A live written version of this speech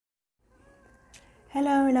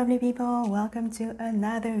Hello lovely people, welcome to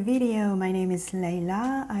another video. My name is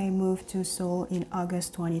Layla. I moved to Seoul in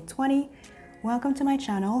August 2020. Welcome to my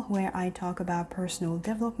channel where I talk about personal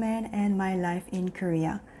development and my life in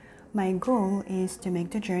Korea. My goal is to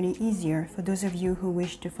make the journey easier for those of you who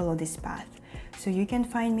wish to follow this path. So you can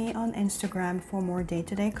find me on Instagram for more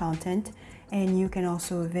day-to-day content, and you can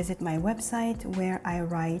also visit my website where I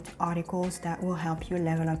write articles that will help you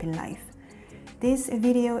level up in life. This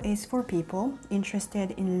video is for people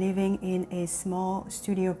interested in living in a small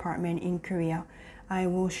studio apartment in Korea. I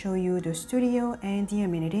will show you the studio and the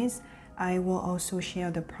amenities. I will also share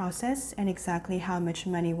the process and exactly how much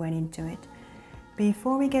money went into it.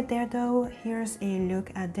 Before we get there though, here's a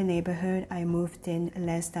look at the neighborhood I moved in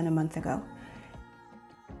less than a month ago.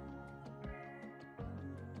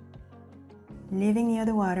 Living near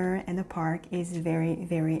the water and the park is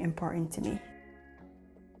very important to me.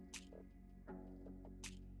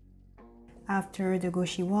 After the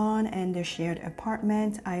Goshiwon and the shared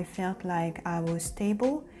apartment, I felt like I was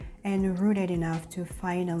stable and rooted enough to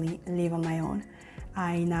finally live on my own.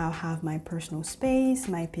 I now have my personal space,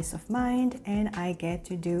 my peace of mind, and I get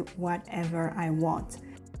to do whatever I want.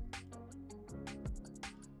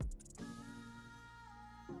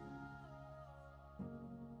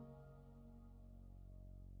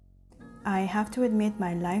 I have to admit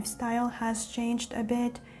my lifestyle has changed a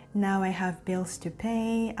bit. Now I have bills to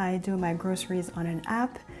pay, I do my groceries on an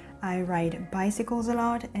app, I ride bicycles a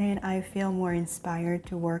lot, and I feel more inspired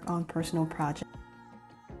to work on personal projects.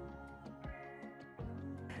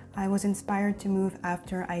 I was inspired to move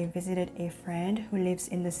after I visited a friend who lives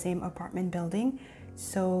in the same apartment building.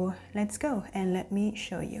 So let's go and let me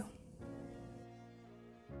show you.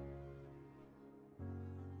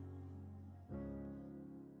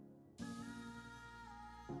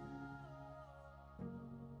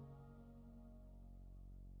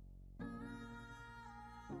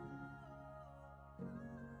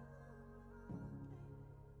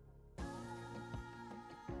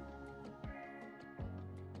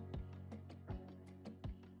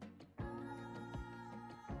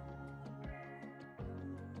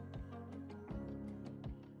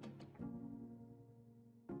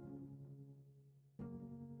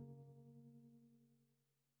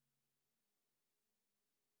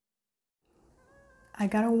 I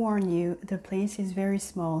gotta warn you, the place is very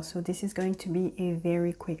small, so this is going to be a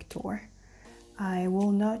very quick tour. I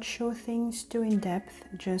will not show things too in depth,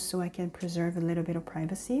 just so I can preserve a little bit of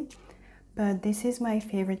privacy. But this is my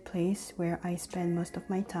favorite place where I spend most of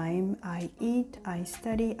my time. I eat, I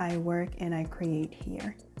study, I work, and I create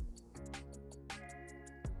here.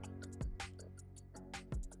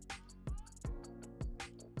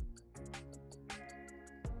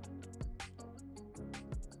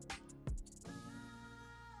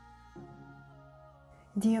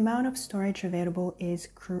 The amount of storage available is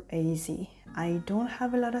crazy. I don't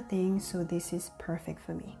have a lot of things, so this is perfect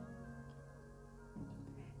for me.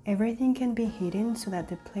 Everything can be hidden so that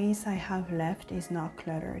the place I have left is not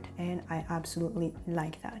cluttered, and I absolutely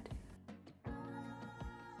like that.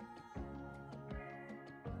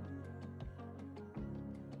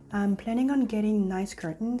 I'm planning on getting nice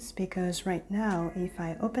curtains because right now, if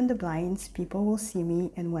I open the blinds, people will see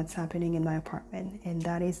me and what's happening in my apartment, and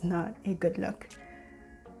that is not a good look.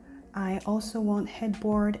 I also want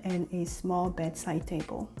headboard and a small bedside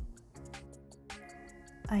table.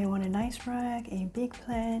 I want a nice rug, a big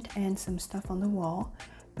plant, and some stuff on the wall.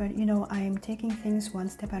 But you know, I am taking things one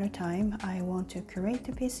step at a time. I want to curate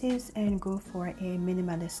the pieces and go for a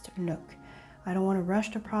minimalist look. I don't want to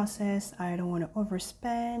rush the process. I don't want to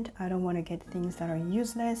overspend. I don't want to get things that are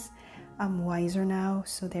useless. I'm wiser now,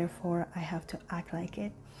 so therefore I have to act like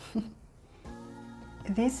it.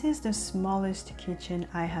 This is the smallest kitchen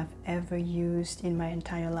I have ever used in my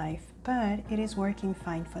entire life, but it is working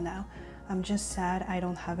fine for now. I'm just sad I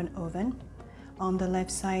don't have an oven. On the left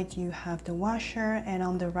side you have the washer, and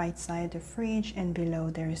on the right side the fridge, and below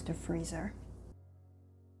there is the freezer.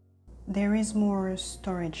 There is more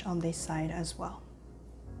storage on this side as well.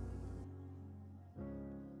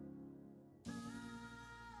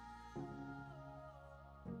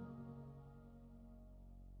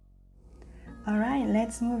 Alright,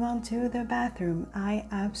 let's move on to the bathroom. I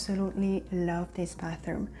absolutely love this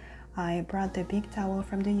bathroom. I brought the big towel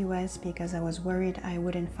from the US because I was worried I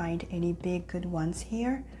wouldn't find any big good ones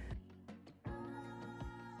here.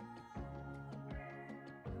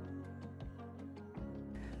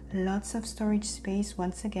 Lots of storage space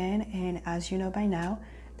once again, and as you know by now,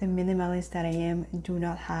 the minimalist that I am do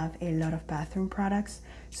not have a lot of bathroom products,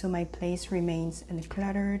 so my place remains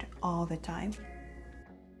uncluttered all the time.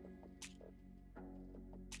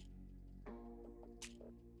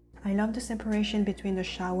 I love the separation between the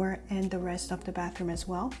shower and the rest of the bathroom as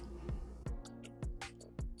well.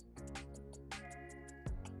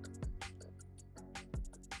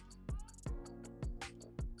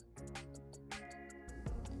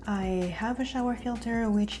 I have a shower filter,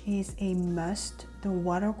 which is a must. The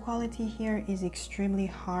water quality here is extremely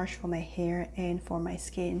harsh for my hair and for my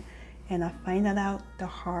skin, and I find that out the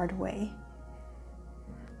hard way.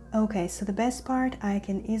 Okay, so the best part, I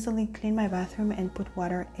can easily clean my bathroom and put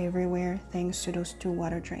water everywhere thanks to those two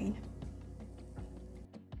water drains.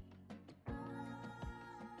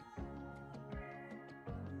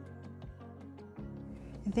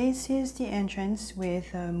 This is the entrance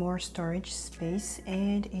with more storage space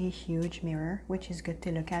and a huge mirror, which is good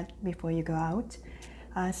to look at before you go out.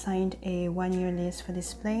 I signed a 1-year lease for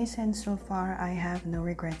this place, and so far I have no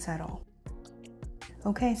regrets at all.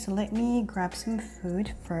 Okay, so let me grab some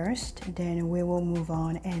food first, then we will move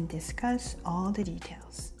on and discuss all the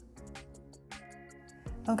details.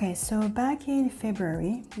 Okay, so back in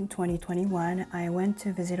February 2021, I went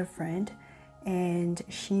to visit a friend, and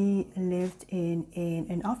she lived in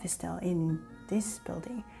an Officetel in this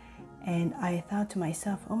building. And I thought to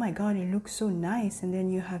myself, oh my god, it looks so nice, and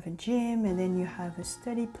then you have a gym, and then you have a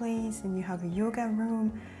study place, and you have a yoga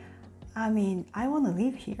room. I mean, I want to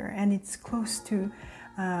live here, and it's close to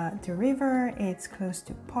the river, it's close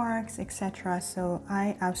to parks, etc. So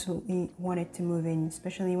I absolutely wanted to move in,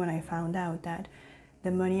 especially when I found out that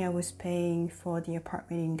the money I was paying for the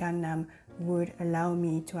apartment in Gangnam would allow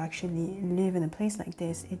me to actually live in a place like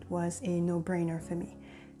this. It was a no-brainer for me.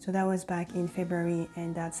 So that was back in February,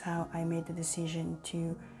 and that's how I made the decision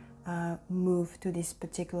to move to this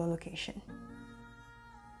particular location.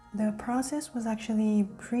 The process was actually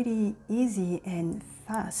pretty easy and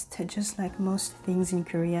fast, just like most things in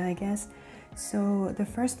Korea, I guess. So the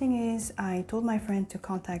first thing is I told my friend to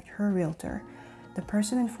contact her realtor. The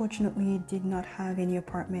person unfortunately did not have any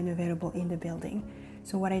apartment available in the building.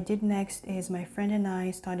 So what I did next is my friend and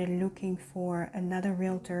I started looking for another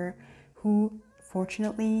realtor who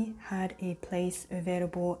fortunately had a place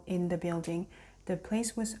available in the building. The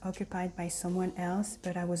place was occupied by someone else,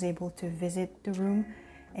 but I was able to visit the room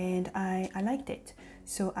and I liked it.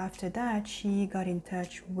 So after that, she got in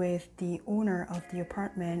touch with the owner of the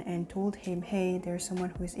apartment and told him, hey, there's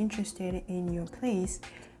someone who is interested in your place.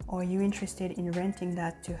 Are you interested in renting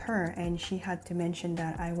that to her? And she had to mention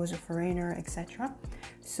that I was a foreigner, etc.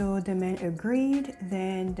 So the man agreed.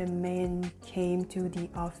 Then the man came to the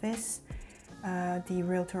office, the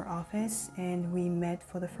realtor office, and we met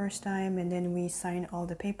for the first time, and then we signed all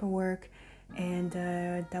the paperwork, and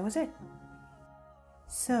that was it.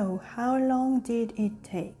 So how long did it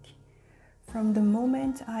take? From the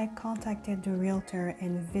moment I contacted the realtor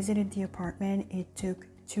and visited the apartment, it took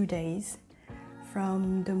 2 days.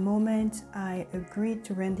 From the moment I agreed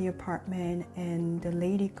to rent the apartment and the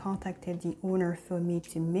lady contacted the owner for me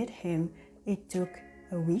to meet him, it took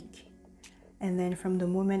a week. And then from the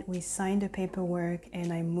moment we signed the paperwork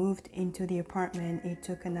and I moved into the apartment, it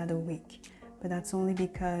took another week. But that's only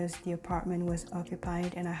because the apartment was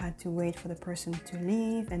occupied and I had to wait for the person to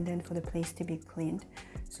leave and then for the place to be cleaned.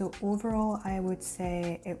 So overall, I would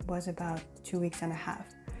say it was about 2 weeks and a half.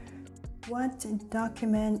 What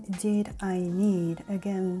document did I need?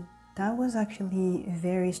 Again, that was actually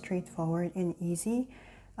very straightforward and easy.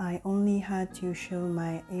 I only had to show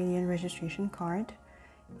my alien registration card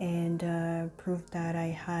and prove that I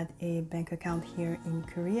had a bank account here in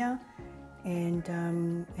Korea,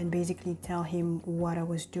 and basically tell him what I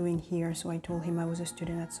was doing here. So I told him I was a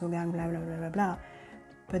student at Sogang, blah blah blah blah blah.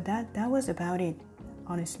 But that was about it,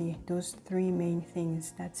 honestly. Those 3 main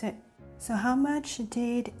things, that's it. So how much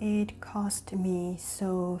did it cost me?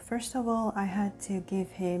 So first of all, I had to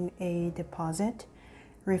give him a deposit,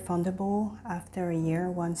 refundable after a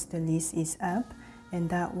year once the lease is up, and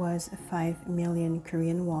that was 5 million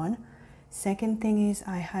Korean won. Second thing is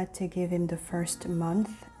I had to give him the first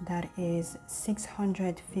month, that is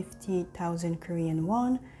 650,000 Korean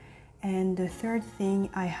won. And the third thing,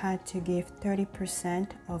 I had to give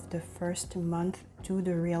 30% of the first month to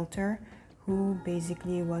the realtor, who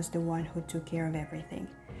basically was the one who took care of everything.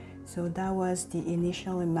 So that was the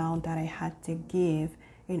initial amount that I had to give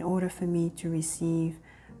in order for me to receive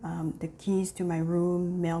the keys to my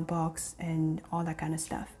room, mailbox, and all that kind of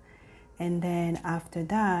stuff. And then after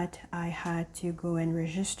that, I had to go and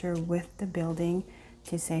register with the building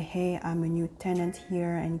to say, hey, I'm a new tenant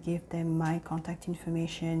here, and give them my contact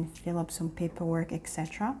information, fill up some paperwork,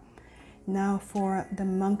 etc. Now for the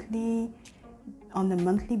on the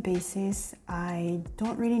monthly basis, I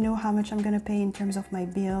don't really know how much I'm gonna pay in terms of my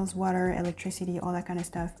bills, water, electricity, all that kind of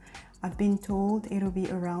stuff. I've been told it'll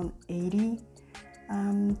be around 80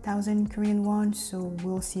 thousand Korean won, so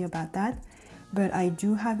we'll see about that. But I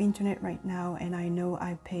do have internet right now, and I know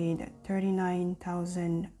I paid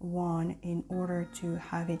 39,000 won in order to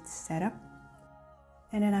have it set up.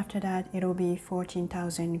 And then after that, it'll be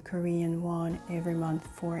 14,000 Korean won every month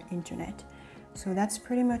for internet. So that's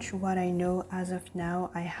pretty much what I know as of now.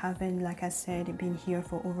 I haven't, like I said, been here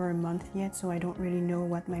for over a month yet, so I don't really know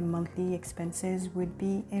what my monthly expenses would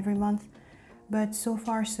be every month. But so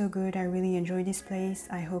far so good. I really enjoy this place.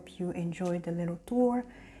 I hope you enjoyed the little tour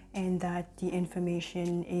and that the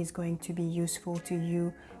information is going to be useful to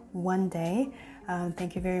you one day.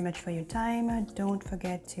 Thank you very much for your time. Don't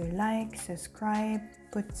forget to like, subscribe,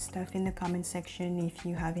 put stuff in the comment section if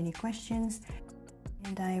you have any questions.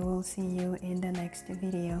 And I will see you in the next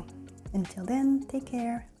video. Until then, take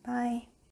care. Bye.